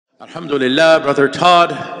Alhamdulillah, Brother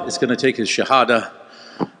Todd is going to take his Shahada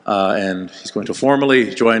and he's going to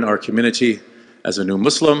formally join our community as a new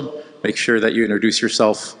Muslim. Make sure that you introduce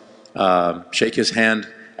yourself, shake his hand,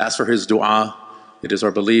 ask for his dua. It is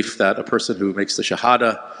our belief that a person who makes the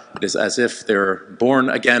Shahada, it is as if they're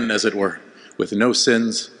born again, as it were, with no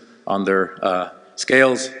sins on their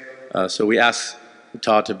scales. So we ask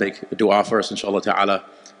Todd to make a dua for us, inshallah ta'ala,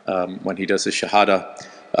 when he does his Shahada.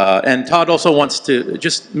 And Todd also wants to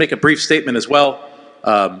just make a brief statement as well,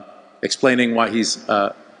 explaining why he's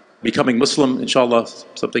becoming Muslim, inshallah,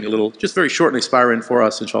 something a little, just very short and inspiring for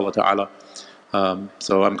us, inshallah ta'ala.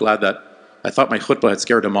 So I'm glad that, I thought my khutbah had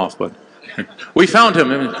scared him off, but we found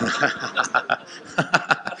him.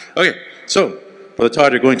 Okay, so Brother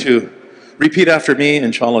Todd, you're going to repeat after me,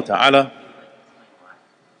 inshallah ta'ala.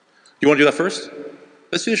 You want to do that first?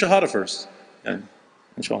 Let's do the Shahada first,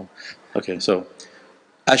 inshallah. Okay, so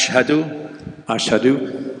Ashhadu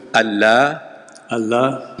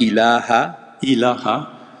Allah ilaha illa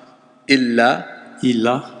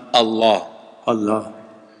Allah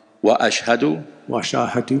wa ashhadu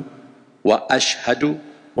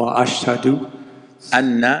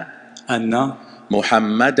anna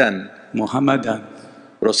Muhammadan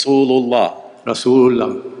Rasulullah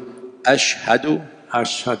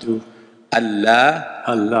ashhadu Allah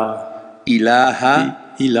ilaha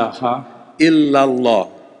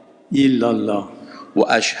illallah wa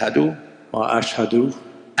ashhadu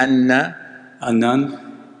anna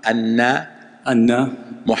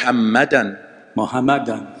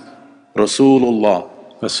Muhammadan Rasulullah.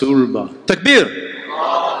 Takbir!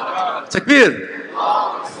 Takbir!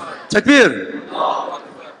 Takbir!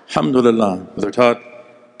 Alhamdulillah. Brother Todd,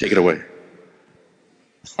 take it away.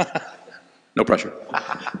 No pressure.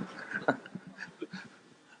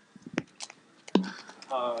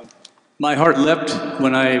 My heart leapt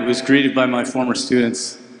when I was greeted by my former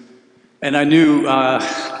students. And I knew,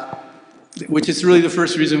 which is really the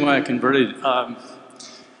first reason why I converted,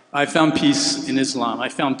 I found peace in Islam. I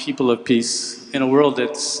found people of peace in a world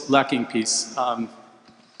that's lacking peace.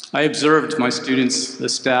 I observed my students, the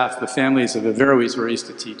staff, the families of Averroes where I used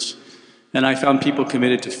to teach. And I found people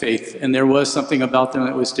committed to faith. And there was something about them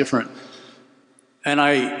that was different. And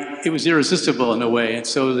it was irresistible in a way. And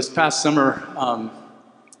so this past summer,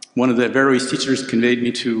 one of the Averroes teachers conveyed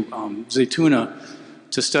me to Zaytuna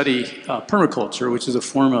to study permaculture, which is a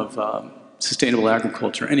form of sustainable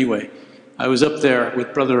agriculture. Anyway, I was up there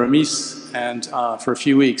with Brother Amis and for a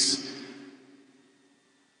few weeks.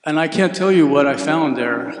 And I can't tell you what I found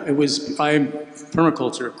there. I'm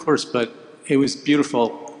permaculture, of course, but it was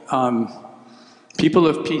beautiful. People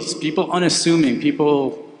of peace, people unassuming,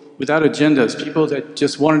 people without agendas, people that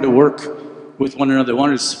just wanted to work with one another,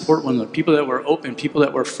 wanted to support one another, people that were open, people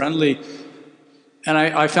that were friendly. And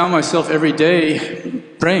I found myself every day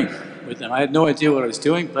praying with them. I had no idea what I was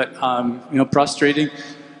doing, but prostrating.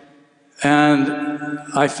 And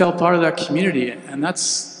I felt part of that community, and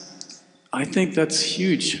I think that's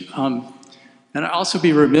huge. And I'd also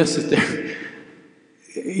be remiss if they're,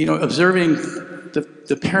 observing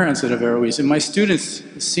the parents at Averroes. And my students,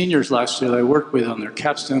 the seniors last year that I worked with on their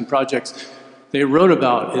capstone projects, they wrote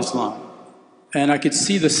about Islam. And I could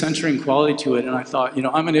see the centering quality to it, and I thought,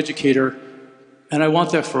 I'm an educator, and I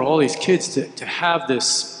want that for all these kids to have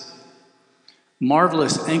this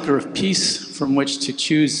marvelous anchor of peace from which to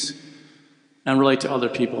choose and relate to other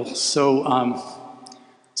people. So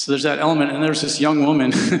there's that element, and there's this young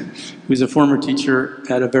woman who's a former teacher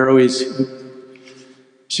at Averroes.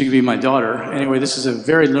 She could be my daughter. Anyway, this is a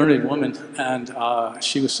very learned woman, and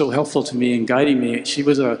she was so helpful to me in guiding me. She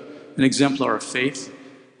was an exemplar of faith.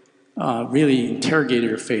 Really interrogated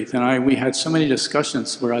her faith. And we had so many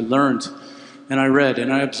discussions where I learned, and I read,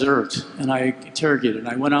 and I observed, and I interrogated, and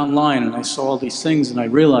I went online, and I saw all these things, and I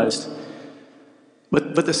realized.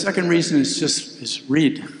 But the second reason is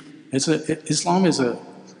read. Islam is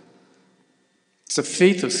it's a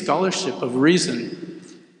faith of scholarship, of reason,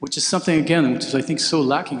 which is something, again, which is, I think, so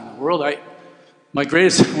lacking in the world. One of my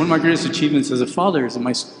greatest achievements as a father is that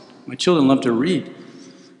my children love to read.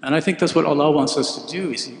 And I think that's what Allah wants us to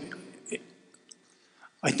do.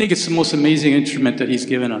 I think it's the most amazing instrument that He's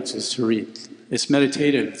given us, is to read. It's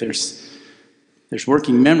meditative. There's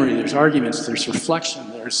working memory. There's arguments. There's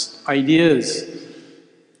reflection. There's ideas.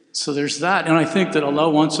 So there's that. And I think that Allah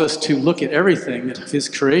wants us to look at everything, at His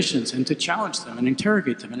creations, and to challenge them and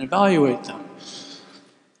interrogate them and evaluate them.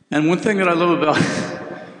 And one thing that I love about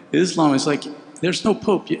Islam is, like, there's no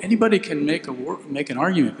pope. Anybody can make an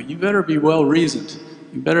argument, but you better be well reasoned.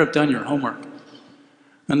 You better have done your homework.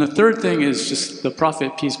 And the third thing is just the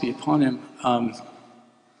Prophet, peace be upon him.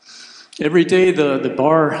 Every day the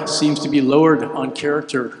bar seems to be lowered on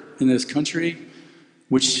character in this country,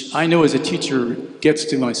 which I know as a teacher gets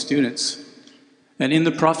to my students. And in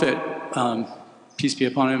the Prophet, peace be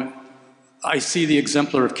upon him, I see the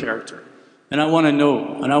exemplar of character. And I want to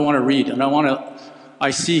know, and I want to read, and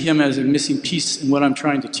I see him as a missing piece in what I'm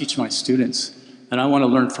trying to teach my students, and I want to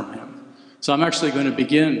learn from him. So I'm actually going to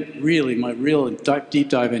begin really my real deep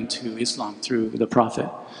dive into Islam through the Prophet.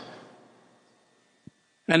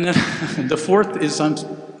 And then the fourth is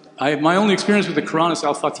my only experience with the Quran is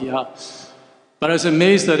Al-Fatiha. But I was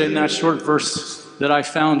amazed that in that short verse that I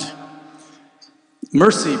found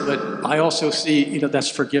mercy, but I also see, that's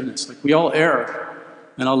forgiveness. Like we all err,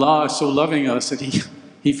 and Allah is so loving us that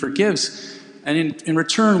He forgives. And in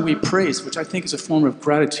return, we praise, which I think is a form of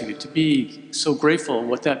gratitude, to be so grateful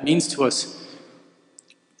what that means to us.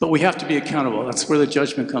 But we have to be accountable. That's where the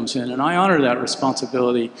judgment comes in. And I honor that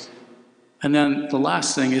responsibility. And then the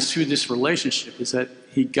last thing is through this relationship is that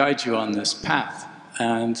He guides you on this path.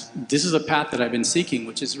 And this is a path that I've been seeking,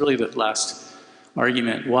 which is really the last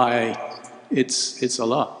argument why it's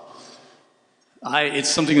Allah. It's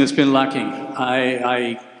something that's been lacking.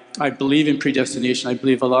 I believe in predestination. I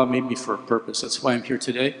believe Allah made me for a purpose. That's why I'm here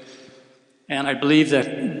today. And I believe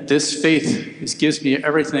that this faith gives me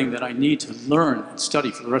everything that I need to learn and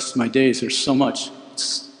study for the rest of my days. There's so much.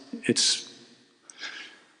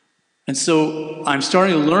 And so I'm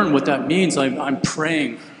starting to learn what that means. I'm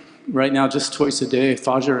praying right now just twice a day,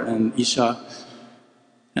 Fajr and Isha.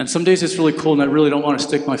 And some days it's really cold and I really don't want to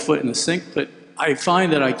stick my foot in the sink, but I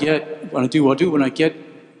find that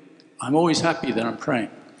I'm always happy that I'm praying.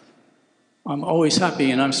 I'm always happy,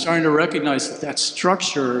 and I'm starting to recognize that that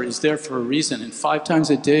structure is there for a reason. And 5 times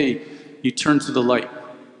a day, you turn to the light.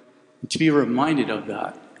 And to be reminded of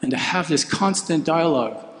that, and to have this constant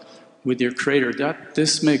dialogue with your Creator,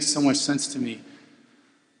 this makes so much sense to me.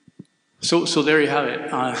 So there you have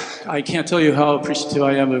it. I can't tell you how appreciative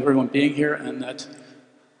I am of everyone being here, and that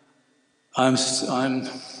I'm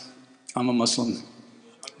a Muslim.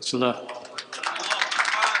 Salah.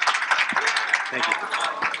 Thank you.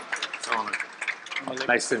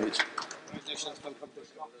 Nice to meet you.